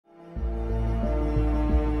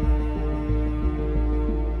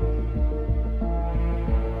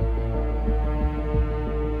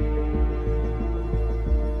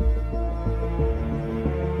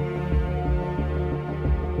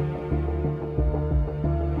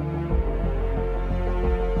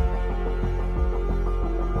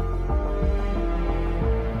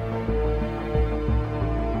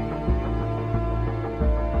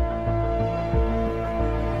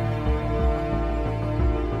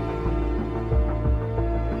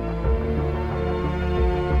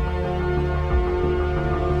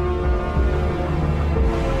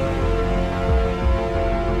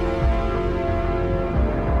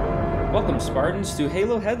Welcome, Spartans, to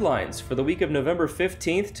Halo Headlines for the week of November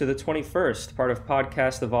 15th to the 21st, part of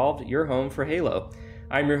Podcast Evolved, your home for Halo.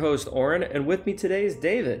 I'm your host, Oren, and with me today is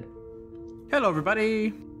David. Hello,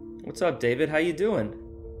 everybody. What's up, David? How you doing?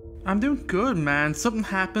 I'm doing good, man. Something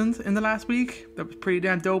happened in the last week that was pretty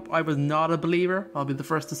damn dope. I was not a believer, I'll be the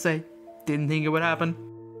first to say. Didn't think it would happen.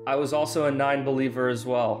 I was also a non-believer as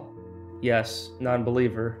well. Yes,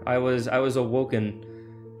 non-believer. I was awoken.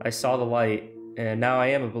 I saw the light, and now I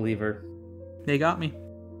am a believer. They got me.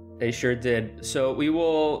 They sure did. So we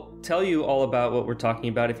will tell you all about what we're talking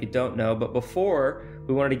about if you don't know, but before,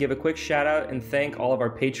 we wanted to give a quick shout out and thank all of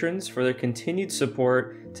our patrons for their continued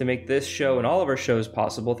support to make this show and all of our shows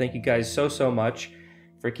possible. Thank you guys so much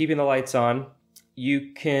for keeping the lights on.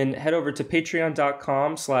 You can head over to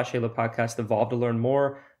patreon.com/Halo Podcast Evolve to learn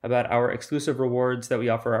more about our exclusive rewards that we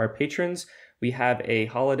offer our patrons. We have a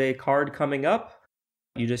holiday card coming up.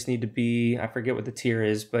 You just need to be, I forget what the tier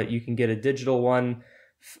is, but you can get a digital one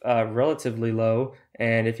relatively low.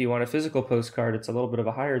 And if you want a physical postcard, it's a little bit of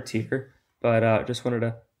a higher tier. But just wanted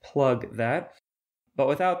to plug that. But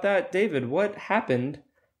without that, David, what happened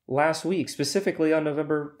last week, specifically on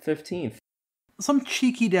November 15th? Some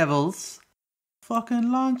cheeky devils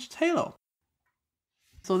fucking launched Halo.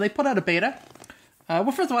 So they put out a beta.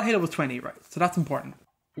 Well, first of all, Halo was 20, right? So that's important.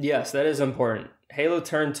 Yes, that is important. Halo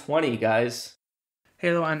turned 20, guys.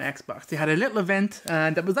 Halo and Xbox. They had a little event,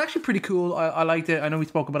 and it was actually pretty cool. I liked it. I know we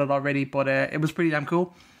spoke about it already, but it was pretty damn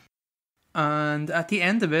cool. And at the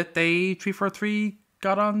end of it, they 343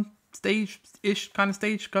 got on stage-ish kind of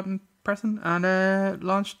stage, got in person, and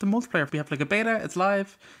launched the multiplayer. We have like a beta. It's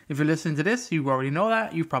live. If you're listening to this, you already know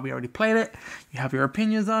that. You've probably already played it. You have your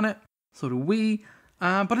opinions on it. So do we.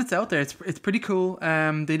 But it's out there. It's pretty cool.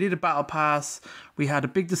 They did a battle pass. We had a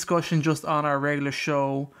big discussion just on our regular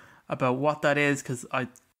show about what that is, because I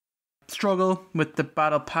struggle with the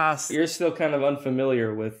battle pass. You're still kind of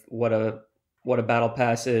unfamiliar with what a battle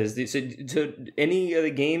pass is. So any of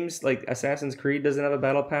the games, like Assassin's Creed doesn't have a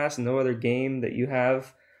battle pass, no other game that you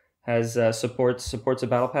have has supports a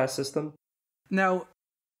battle pass system? Now,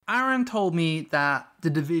 Aaron told me that The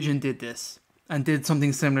Division did this and did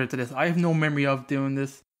something similar to this. I have no memory of doing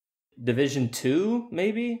this. Division 2,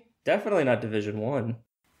 maybe? Definitely not Division 1.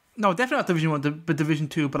 No, definitely not Division 1, but Division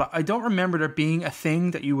 2. But I don't remember there being a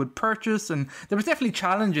thing that you would purchase. And there was definitely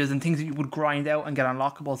challenges and things that you would grind out and get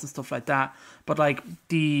unlockables and stuff like that. But like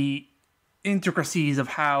the intricacies of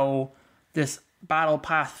how this battle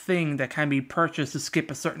pass thing that can be purchased to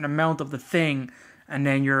skip a certain amount of the thing, and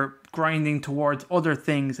then you're grinding towards other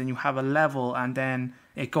things and you have a level, and then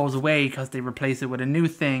it goes away because they replace it with a new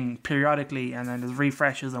thing periodically, and then there's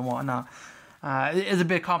refreshes and whatnot. It is a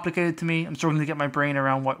bit complicated to me. I'm struggling to get my brain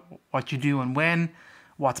around what you do and when,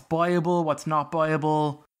 what's buyable, what's not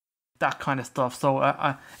buyable, that kind of stuff.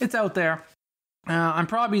 So it's out there. I'm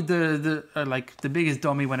probably the biggest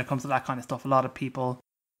dummy when it comes to that kind of stuff. A lot of people,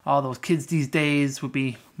 all those kids these days, would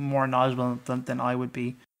be more knowledgeable than I would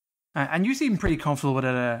be. And you seem pretty comfortable with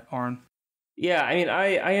it, Oren. Yeah, I mean,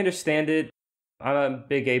 I understand it. I'm a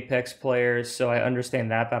big Apex player, so I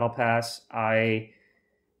understand that battle pass. I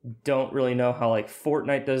don't really know how like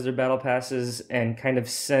Fortnite does their battle passes, and kind of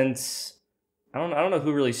since I don't know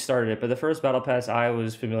who really started it, but the first battle pass I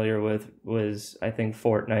was familiar with was, I think,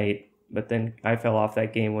 Fortnite, but then I fell off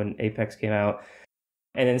that game when Apex came out.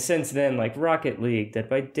 And then since then, like Rocket League, Dead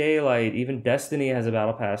by Daylight, even Destiny has a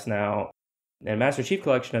battle pass now, and Master Chief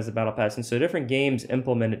Collection has a battle pass, and so different games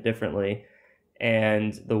implement it differently.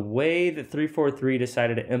 And the way that 343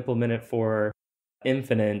 decided to implement it for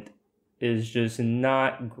Infinite is just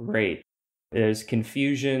not great. There's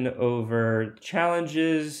confusion over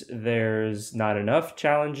challenges, there's not enough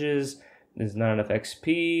challenges, there's not enough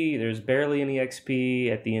XP, there's barely any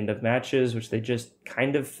XP at the end of matches, which they just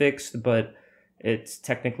kind of fixed, but it's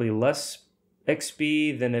technically less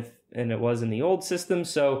XP than it was in the old system,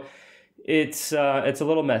 so it's a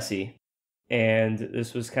little messy. And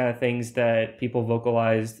this was kind of things that people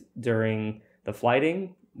vocalized during the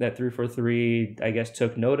flighting that 343, I guess,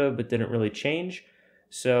 took note of, but didn't really change.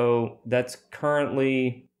 So that's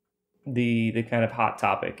currently the kind of hot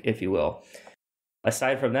topic, if you will.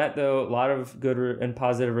 Aside from that, though, a lot of good and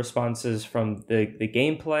positive responses from the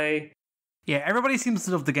gameplay. Yeah, everybody seems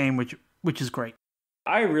to love the game, which is great.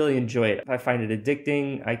 I really enjoy it. I find it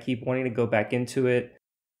addicting. I keep wanting to go back into it.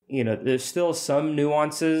 You know, there's still some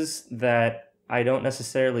nuances that I don't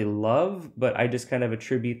necessarily love, but I just kind of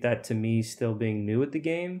attribute that to me still being new at the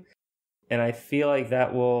game. And I feel like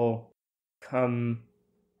that will come,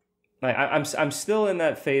 like I'm still in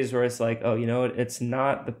that phase where it's like, oh, you know what, it's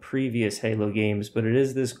not the previous Halo games, but it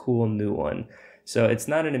is this cool new one. So it's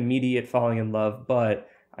not an immediate falling in love, but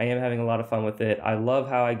I am having a lot of fun with it. I love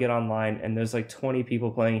how I get online and there's like 20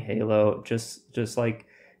 people playing Halo, just like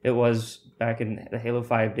it was back in the Halo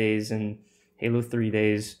 5 days and Halo 3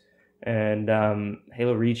 days and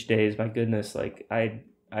Halo Reach days. My goodness, like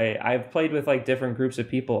I've played with like different groups of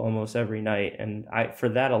people almost every night, and for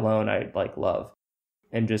that alone I like love,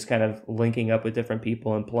 and just kind of linking up with different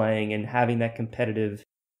people and playing and having that competitive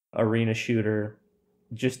arena shooter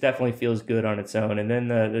just definitely feels good on its own. And then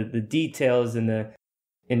the details and the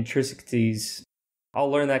intricacies, I'll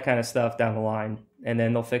learn that kind of stuff down the line, and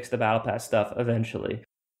then they'll fix the battle pass stuff eventually.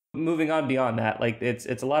 Moving on beyond that, like it's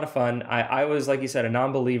a lot of fun. I was, like you said, a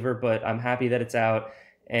non-believer, but I'm happy that it's out,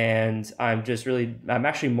 and I'm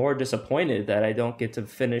actually more disappointed that I don't get to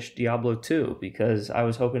finish Diablo 2, because I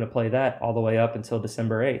was hoping to play that all the way up until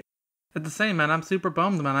December 8th. At the same, man, I'm super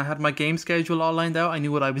bummed, man. I had my game schedule all lined out. I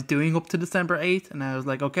knew what I was doing up to December 8th, and I was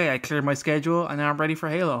like, okay, I cleared my schedule, and now I'm ready for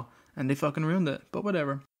Halo. And they fucking ruined it, but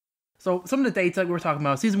whatever. So some of the dates that we were talking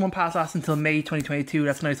about, Season 1 pass lasts until May 2022,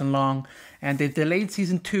 that's nice and long. And they've delayed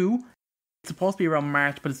Season 2. It's supposed to be around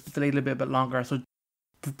March, but it's delayed a bit longer. So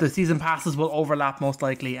the season passes will overlap most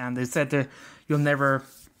likely, and they said that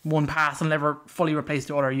one pass will never fully replace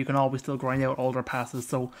the other. You can always still grind out older passes,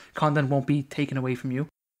 so content won't be taken away from you.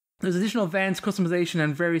 There's additional events, customization,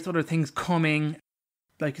 and various other things coming.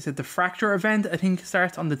 Like I said, the Fracture event, I think,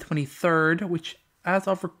 starts on the 23rd, which, as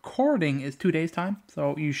of recording, is 2 days' time.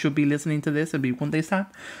 So you should be listening to this. It'll be 1 day's time.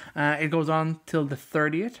 It goes on till the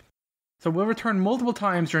 30th. So we'll return multiple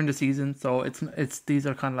times during the season. So these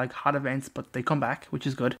are kind of like hot events, but they come back, which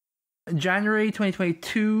is good. January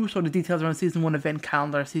 2022, so the details around Season 1 event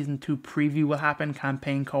calendar, Season 2 preview will happen,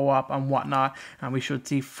 campaign co-op and whatnot, and we should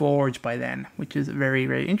see Forge by then, which is very,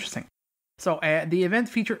 very interesting. So the event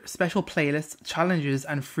features special playlists, challenges,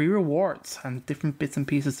 and free rewards, and different bits and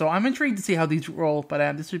pieces. So I'm intrigued to see how these roll,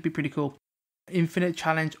 but this should be pretty cool. Infinite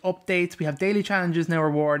challenge updates. We have daily challenges now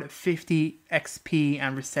reward 50 XP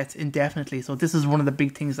and resets indefinitely. So this is one of the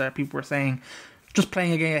big things that people were saying. Just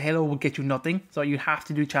playing a game of Halo will get you nothing, so you have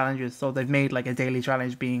to do challenges. So they've made like a daily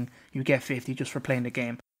challenge being you get 50 just for playing the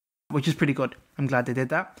game, which is pretty good. I'm glad they did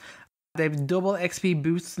that. They've double XP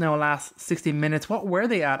boosts now last 60 minutes. What were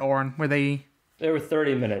they at, Oren? They were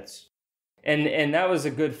 30 minutes. And that was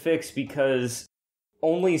a good fix, because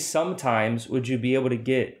only sometimes would you be able to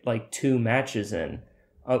get like 2 matches in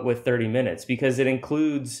with 30 minutes, because it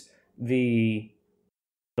includes the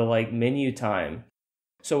like menu time.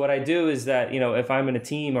 So what I do is that, if I'm in a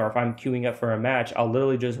team or if I'm queuing up for a match, I'll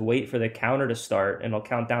literally just wait for the counter to start, and it'll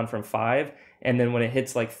count down from 5. And then when it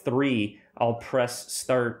hits like 3, I'll press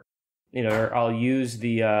start, or I'll use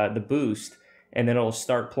the boost, and then it'll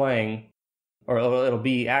start playing, or it'll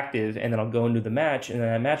be active, and then I'll go into the match, and then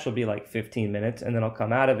that match will be like 15 minutes, and then I'll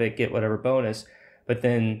come out of it, get whatever bonus. But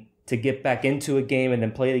then to get back into a game and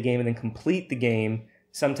then play the game and then complete the game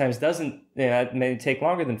sometimes doesn't, it may take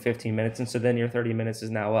longer than 15 minutes, and so then your 30 minutes is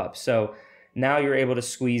now up. So now you're able to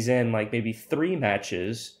squeeze in like maybe 3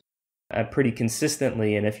 matches pretty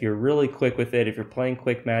consistently, and if you're really quick with it, if you're playing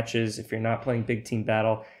quick matches, if you're not playing big team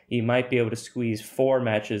battle, you might be able to squeeze 4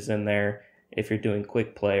 matches in there if you're doing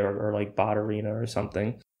quick play or like bot arena or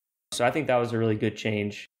something. So I think that was a really good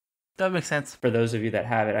change. That makes sense. For those of you that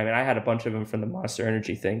have it. I mean, I had a bunch of them from the Monster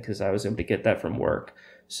Energy thing because I was able to get that from work.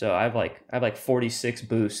 So I have like 46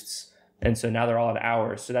 boosts, and so now they're all at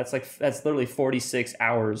hours. So that's literally 46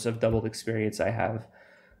 hours of doubled experience I have,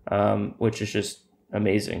 which is just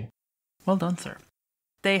amazing. Well done, sir.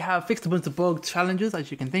 They have fixed a bunch of bug challenges, as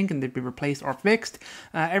you can think, and they've been replaced or fixed.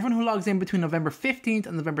 Everyone who logs in between November 15th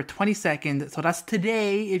and November 22nd, so that's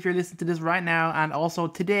today if you're listening to this right now, and also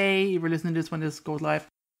today if you're listening to this when this goes live,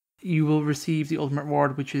 you will receive the ultimate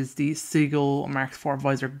reward, which is the Sigil Mark IV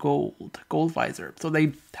Visor Gold Visor. So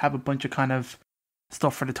they have a bunch of kind of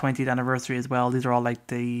stuff for the 20th anniversary as well. These are all like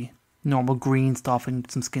the normal green stuff and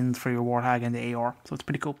some skins for your Warthog and the AR. So it's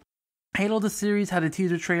pretty cool. Halo the series had a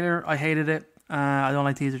teaser trailer. I hated it. I don't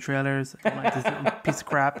like teaser trailers. I don't like this little piece of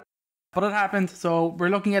crap. But it happened. So we're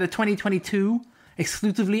looking at a 2022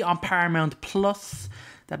 exclusively on Paramount Plus.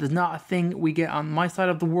 That is not a thing we get on my side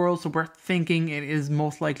of the world, so we're thinking it is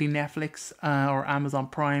most likely Netflix or Amazon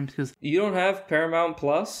Prime. Because you don't have Paramount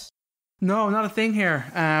Plus? No, not a thing here.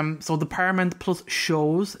 So the Paramount Plus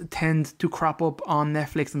shows tend to crop up on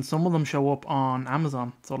Netflix, and some of them show up on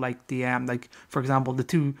Amazon. So like like for example, the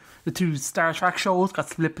two Star Trek shows got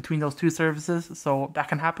split between those 2 services, so that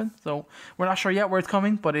can happen. So we're not sure yet where it's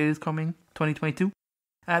coming, but it is coming 2022.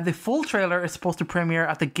 The full trailer is supposed to premiere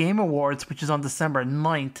at the Game Awards, which is on December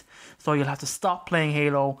 9th. So you'll have to stop playing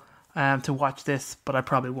Halo to watch this, but I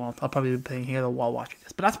probably won't. I'll probably be playing Halo while watching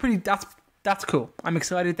this. But that's That's cool. I'm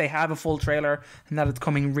excited they have a full trailer and that it's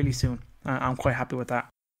coming really soon. I'm quite happy with that.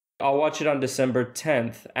 I'll watch it on December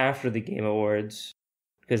 10th after the Game Awards,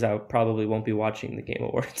 because I probably won't be watching the Game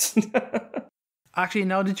Awards. Actually,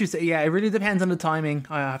 now that you say, yeah, it really depends on the timing.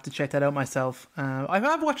 I have to check that out myself. I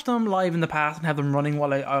have watched them live in the past and have them running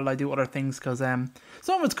while I do other things, because some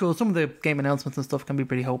of it's cool. Some of the game announcements and stuff can be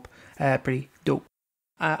pretty dope.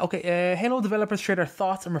 Okay, Halo developers share their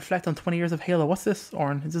thoughts and reflect on 20 years of Halo. What's this,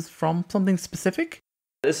 Oren? Is this from something specific?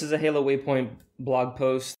 This is a Halo Waypoint blog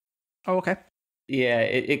post. Oh, okay. Yeah,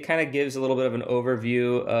 it kind of gives a little bit of an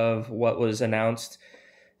overview of what was announced.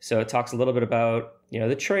 So it talks a little bit about,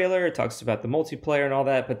 the trailer, it talks about the multiplayer and all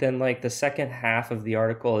that, but then like the second half of the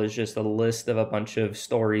article is just a list of a bunch of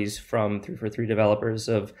stories from 343 developers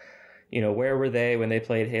of, where were they when they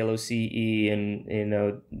played Halo CE, and,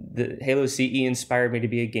 the Halo CE inspired me to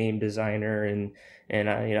be a game designer, and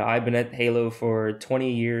I've been at Halo for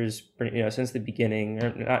 20 years, since the beginning,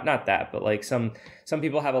 or not that, but like some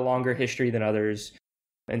people have a longer history than others.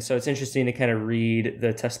 And so it's interesting to kind of read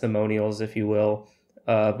the testimonials, if you will,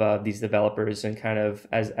 of these developers, and kind of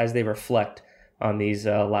as they reflect on these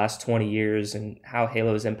last 20 years and how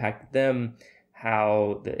Halo has impacted them,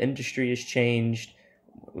 how the industry has changed,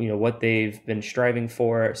 what they've been striving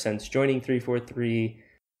for since joining 343,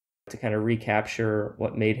 to kind of recapture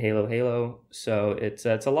what made Halo Halo. So it's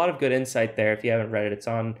a lot of good insight there. If you haven't read it, it's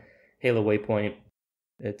on Halo Waypoint.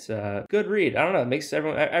 It's a good read. I don't know. It makes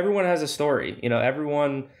everyone has a story.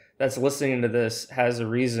 Everyone that's listening to this has a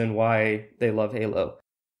reason why they love Halo.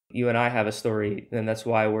 You and I have a story, and that's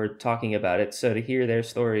why we're talking about it. So to hear their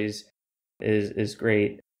stories is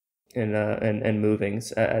great and moving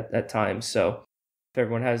at times. So if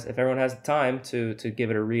everyone has the time to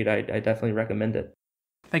give it a read, I definitely recommend it.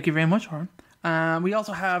 Thank you very much, Oren. We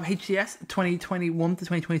also have HCS 2021 to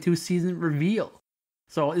 2022 season reveal.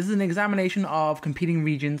 So this is an examination of competing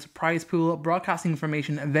regions, prize pool, broadcasting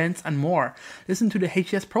information, events, and more. Listen to the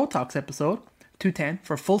HCS Pro Talks episode 210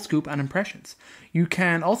 for full scoop and impressions. You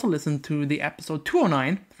can also listen to the episode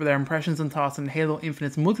 209 for their impressions and thoughts on Halo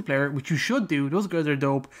Infinite's multiplayer, which you should do. Those guys are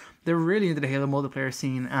dope. They're really into the Halo multiplayer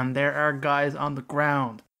scene, and there are guys on the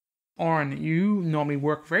ground. Oren, you normally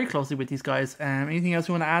work very closely with these guys. Anything else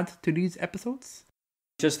you want to add to these episodes?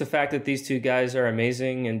 Just the fact that these two guys are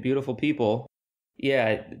amazing and beautiful people.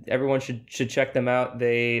 Yeah, everyone should check them out.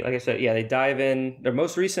 They, like I said, they dive in. Their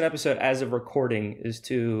most recent episode as of recording is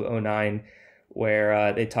 209,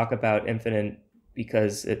 where they talk about Infinite,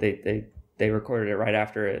 because they recorded it right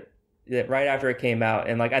after it came out,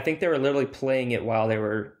 and like I think they were literally playing it while they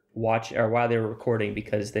were recording,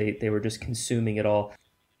 because they were just consuming it all.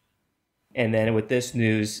 And then with this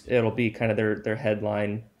news, it'll be kind of their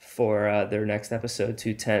headline for their next episode,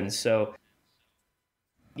 210. So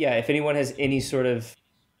yeah, if anyone has any sort of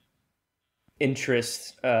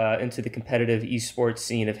interest into the competitive esports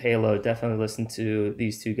scene of Halo, definitely listen to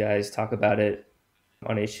these two guys talk about it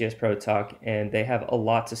on HCS Pro Talk. And they have a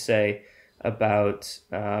lot to say about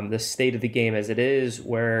the state of the game as it is,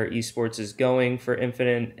 where esports is going for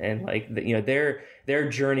Infinite, and like their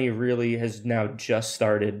journey really has now just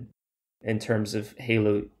started in terms of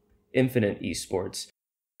Halo Infinite esports.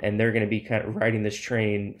 And they're going to be kind of riding this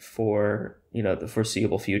train for the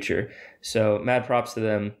foreseeable future. So mad props to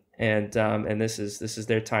them, and this is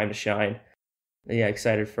their time to shine. Yeah,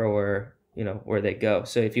 excited for where they go.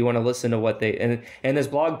 So if you want to listen to what they and this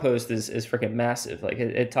blog post is freaking massive. Like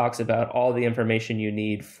it talks about all the information you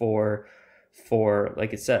need for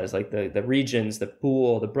like it says, like the regions, the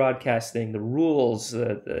pool, the broadcasting, the rules,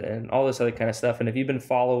 and all this other kind of stuff. And if you've been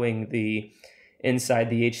following the Inside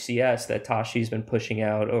the HCS that Tashi's been pushing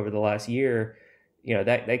out over the last year,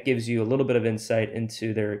 that gives you a little bit of insight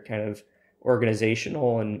into their kind of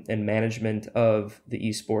organizational and management of the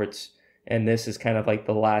esports. And this is kind of like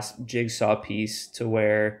the last jigsaw piece to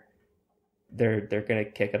where they're going to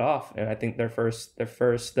kick it off. And I think their first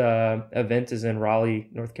event is in Raleigh,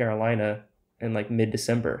 North Carolina, in like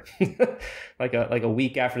mid-December, like a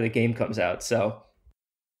week after the game comes out. So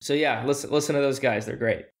yeah, listen to those guys. They're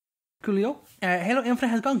great. Coolio. Halo Infinite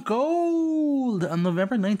has gone gold on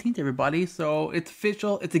November 19th, everybody. So it's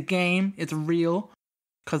official. It's a game. It's real.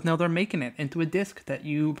 Because now they're making it into a disc that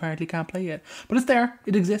you apparently can't play yet. But it's there.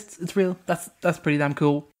 It exists. It's real. That's pretty damn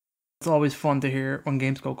cool. It's always fun to hear when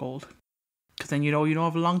games go gold. Because then you don't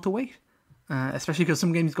have long to wait. Especially because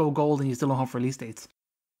some games go gold and you still don't have release dates.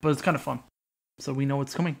 But it's kind of fun. So we know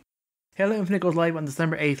it's coming. Halo Infinite goes live on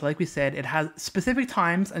December 8th. Like we said, it has specific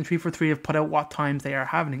times, and 343 have put out what times they are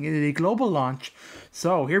having. It is a global launch.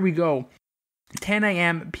 So here we go. 10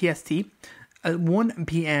 a.m. PST, 1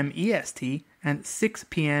 p.m. EST, and 6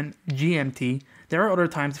 p.m. GMT. There are other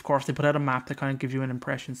times, of course, they put out a map that kind of gives you an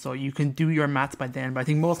impression, so you can do your maths by then. But I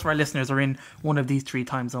think most of our listeners are in one of these 3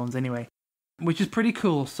 time zones anyway, which is pretty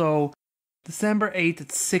cool. So December 8th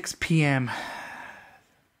at 6 p.m.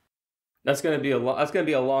 That's gonna be a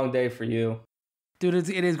long day for you, dude.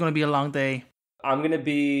 It is going to be a long day. I'm gonna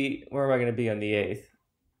be. Where am I gonna be on the 8th?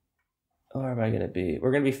 Where am I gonna be?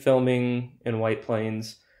 We're gonna be filming in White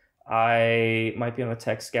Plains. I might be on a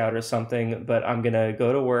tech scout or something, but I'm gonna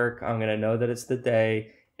go to work. I'm gonna know that it's the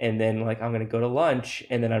day, and then like I'm gonna go to lunch,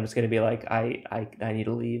 and then I'm just gonna be like, I need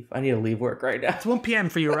to leave. I need to leave work right now. It's 1 p.m.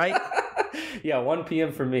 for you, right? Yeah, 1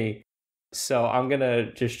 p.m. for me. So I'm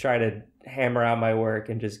gonna just try to hammer out my work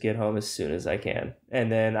and just get home as soon as I can. And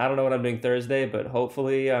then I don't know what I'm doing Thursday, but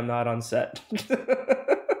hopefully I'm not on set.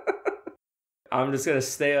 I'm just gonna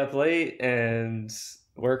stay up late and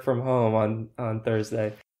work from home on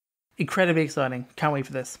Thursday. Incredibly exciting. Can't wait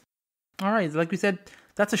for this. All right, like we said,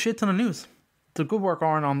 that's a shit ton of news. So good work,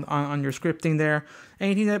 Aaron, on your scripting there.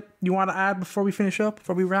 Anything that you want to add before we finish up,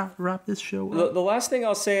 before we wrap this show up? The last thing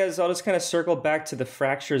I'll say is I'll just kind of circle back to the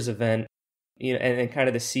Fractures event, you know, and kind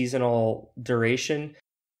of the seasonal duration.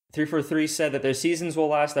 343 said that their seasons will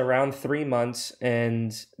last around 3 months,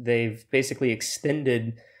 and they've basically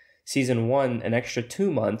extended season 1 an extra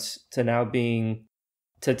 2 months to now being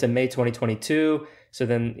to May 2022. So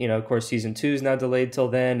then, you know, of course, season 2 is now delayed till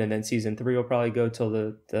then, and then season 3 will probably go till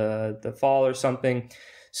the fall or something.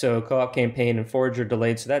 So Co-op Campaign and Forge are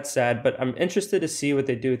delayed, so that's sad. But I'm interested to see what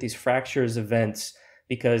they do with these Fractures events,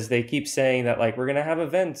 because they keep saying that, like, we're going to have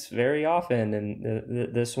events very often,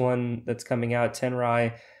 and this one that's coming out,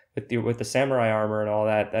 Tenrai, with the samurai armor and all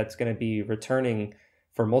that, that's going to be returning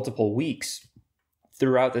for multiple weeks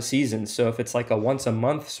throughout the season. So if it's like a once a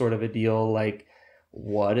month sort of a deal, like,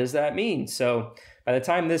 what does that mean? So by the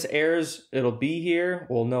time this airs, it'll be here.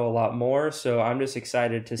 We'll know a lot more. So I'm just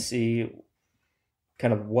excited to see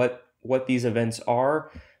kind of what these events are,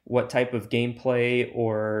 what type of gameplay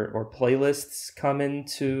or playlists come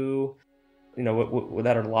into, you know, what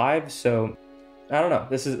that are live. So I don't know.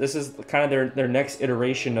 This is kind of their next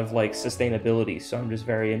iteration of like sustainability. So I'm just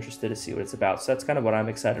very interested to see what it's about. So that's kind of what I'm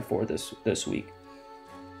excited for this week.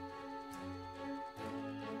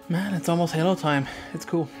 Man, it's almost Halo time. It's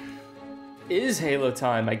cool. It is Halo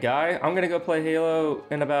time, my guy. I'm gonna go play Halo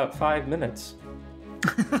in about 5 minutes.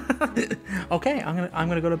 Okay, I'm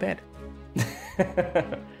gonna go to bed.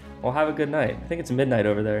 Well, have a good night. I think it's midnight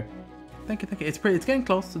over there. Thank you. It's getting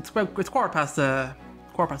close. It's quarter past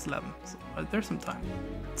 11. So there's some time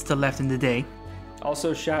still left in the day.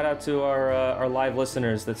 Also, shout out to our live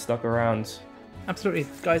listeners that stuck around. Absolutely,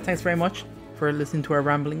 guys. Thanks very much for listening to our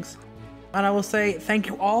ramblings. And I will say thank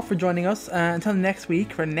you all for joining us. Until next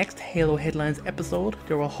week for the next Halo Headlines episode.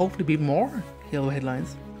 There will hopefully be more Halo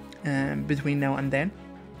Headlines between now and then.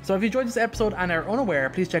 So if you enjoyed this episode and are unaware,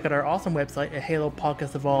 please check out our awesome website at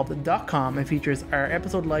halopodcastevolved.com. It features our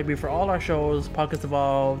episode library for all our shows, Podcast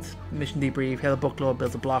Evolved, Mission Debrief, Halo Book Club,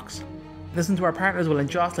 Builds of Blocks. Listen to our partners, Will and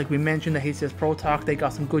Joss, like we mentioned, the HCS Pro Talk. They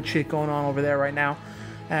got some good shit going on over there right now.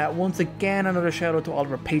 Once again, another shout out to all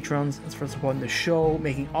of our patrons for supporting the show,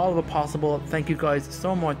 making all of it possible. Thank you guys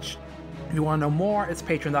so much. If you want to know more, it's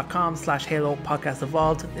patreon.com/Halo Podcast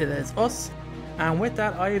Evolved. It is us. And with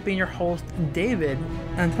that, I have been your host, David.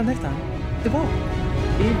 And until next time, evolve.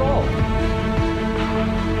 Evolve.